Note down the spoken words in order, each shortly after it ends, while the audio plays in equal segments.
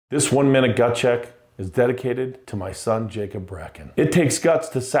This 1-minute gut check is dedicated to my son, Jake Bracken. It takes guts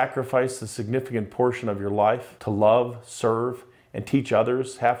to sacrifice a significant portion of your life to love, serve, and teach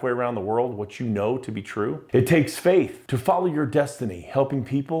others halfway around the world what you know to be true. It takes faith to follow your destiny, helping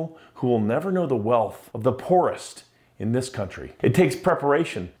people who will never know the wealth of the poorest in this country. It takes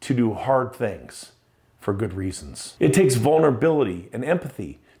preparation to do hard things for good reasons. It takes vulnerability and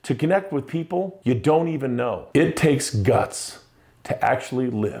empathy to connect with people you don't even know. It takes guts to actually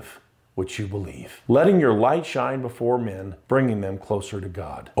live what you believe. Letting your light shine before men, bringing them closer to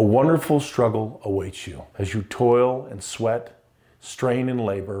God. A wonderful struggle awaits you as you toil and sweat, strain and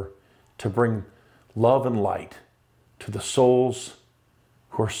labor to bring love and light to the souls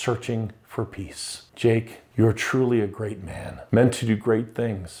who are searching for peace. Jake, you are truly a great man, meant to do great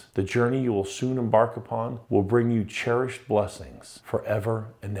things. The journey you will soon embark upon will bring you cherished blessings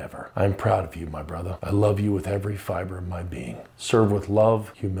forever and ever. I am proud of you, my brother. I love you with every fiber of my being. Serve with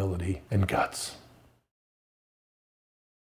love, humility, and guts.